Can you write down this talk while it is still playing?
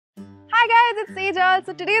guys, it's Sejal.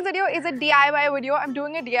 So today's video is a DIY video. I'm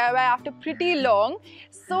doing a DIY after pretty long.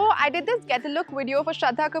 So I did this get a look video for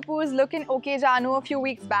Shraddha Kapoor's look in Ok Jaanu a few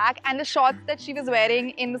weeks back and the shorts that she was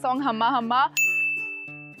wearing in the song Humma Humma.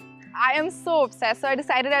 I am so obsessed, so I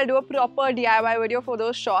decided I'll do a proper DIY video for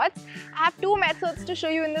those shorts. I have two methods to show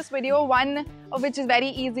you in this video, one of which is very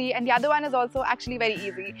easy and the other one is also actually very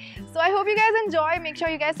easy. So I hope you guys enjoy. Make sure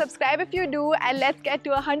you guys subscribe if you do, and let's get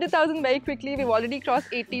to 100,000 very quickly. We've already crossed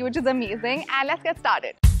 80, which is amazing, and let's get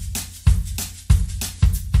started.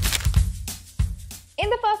 In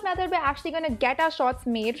the first method, we're actually going to get our shorts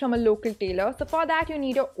made from a local tailor. So for that, you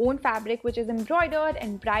need your own fabric, which is embroidered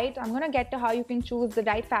and bright. I'm going to get to how you can choose the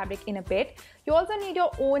right fabric in a bit. You also need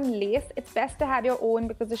your own lace. It's best to have your own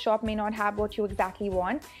because the shop may not have what you exactly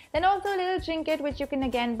want. Then also a little trinket, which you can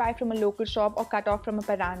again buy from a local shop or cut off from a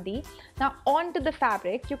parandi. Now onto the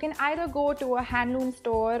fabric, you can either go to a handloom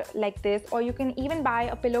store like this, or you can even buy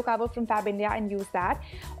a pillow cover from Fab India and use that.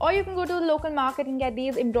 Or you can go to the local market and get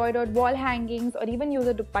these embroidered wall hangings, or even use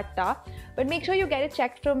a dupatta, but make sure you get it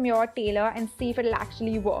checked from your tailor and see if it'll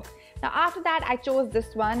actually work. Now after that, I chose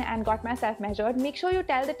this one and got myself measured. Make sure you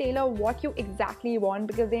tell the tailor what you exactly want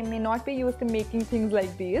because they may not be used to making things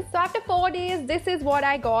like these. So after 4 days, this is what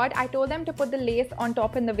I got. I told them to put the lace on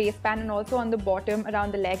top in the waistband and also on the bottom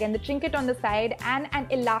around the leg, and the trinket on the side and an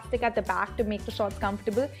elastic at the back to make the shorts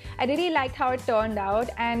comfortable. I really liked how it turned out,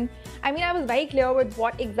 and I mean, I was very clear with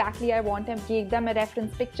what exactly I want and gave them a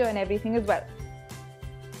reference picture and everything as well.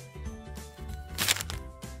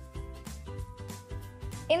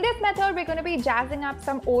 In this method, we're going to be jazzing up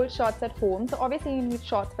some old shorts at home. So obviously you need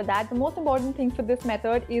shorts for that. The most important thing for this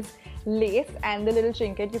method is lace and the little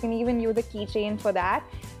trinket. You can even use a keychain for that.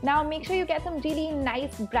 Now make sure you get some really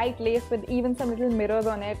nice bright lace with even some little mirrors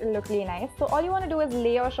on it. It'll look really nice. So all you want to do is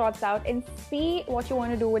lay your shorts out and see what you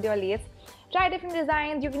want to do with your lace. Try different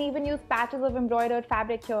designs. You can even use patches of embroidered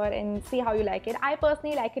fabric here and see how you like it. I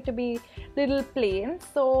personally like it to be little plain,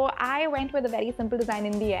 so I went with a very simple design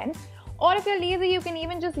in the end. Or if you're lazy, you can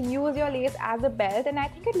even just use your lace as a belt, and I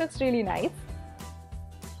think it looks really nice.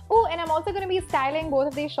 Oh, and I'm also going to be styling both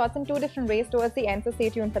of these shorts in two different ways towards the end, so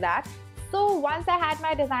stay tuned for that. So once I had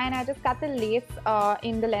my design, I just cut the lace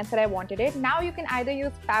in the length that I wanted it. Now you can either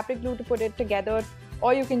use fabric glue to put it together,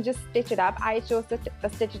 or you can just stitch it up. I chose to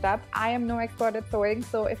stitch it up. I am no expert at sewing,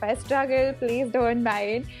 so if I struggle, please don't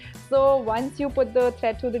mind. So once you put the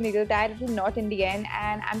thread through the needle tie, it will knot in the end,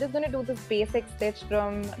 and I'm just going to do this basic stitch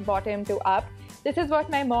from bottom to up. This is what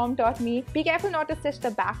my mom taught me. Be careful not to stitch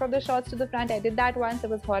the back of the shorts to the front. I did that once, it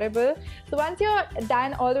was horrible. So once you're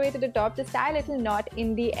done all the way to the top, just tie a little knot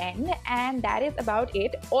in the end, and that is about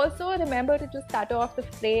it. Also remember to just cut off the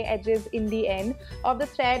fray edges in the end of the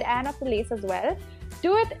thread and of the lace as well.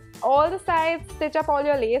 Do it all the sides, stitch up all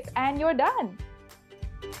your lace, and you're done.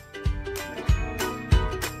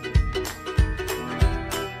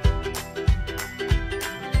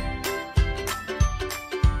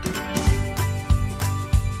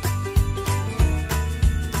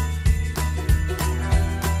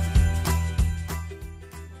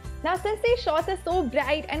 Now since these shorts are so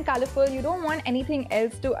bright and colorful, you don't want anything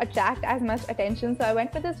else to attract as much attention. So I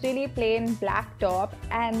went with this really plain black top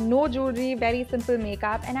and no jewelry, very simple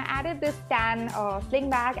makeup. And I added this tan sling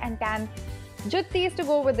bag and tan Juttis to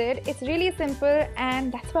go with it. It's really simple,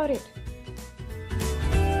 and that's about it.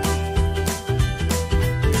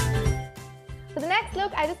 For the next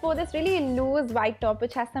look, I just wore this really loose white top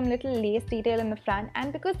which has some little lace detail in the front,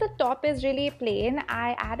 and because the top is really plain,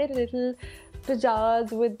 I added a little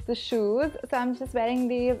pajamas with the shoes. So I'm just wearing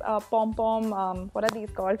these pom-pom, what are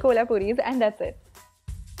these called? Kohlapuris, and that's it.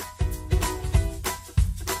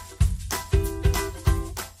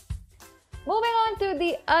 Moving on to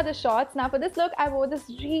the other shorts. Now for this look, I wore this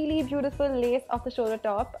really beautiful lace off the shoulder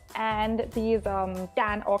top and these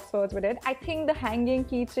tan Oxfords with it. I think the hanging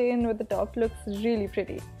keychain with the top looks really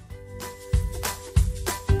pretty.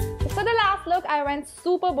 For the last look, I went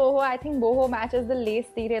super boho. I think boho matches the lace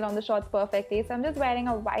detail on the shorts perfectly. So I'm just wearing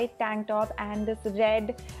a white tank top and this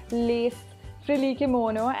red lace frilly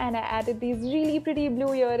kimono, and I added these really pretty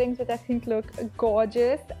blue earrings which I think look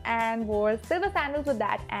gorgeous, and wore silver sandals with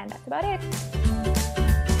that, and that's about it.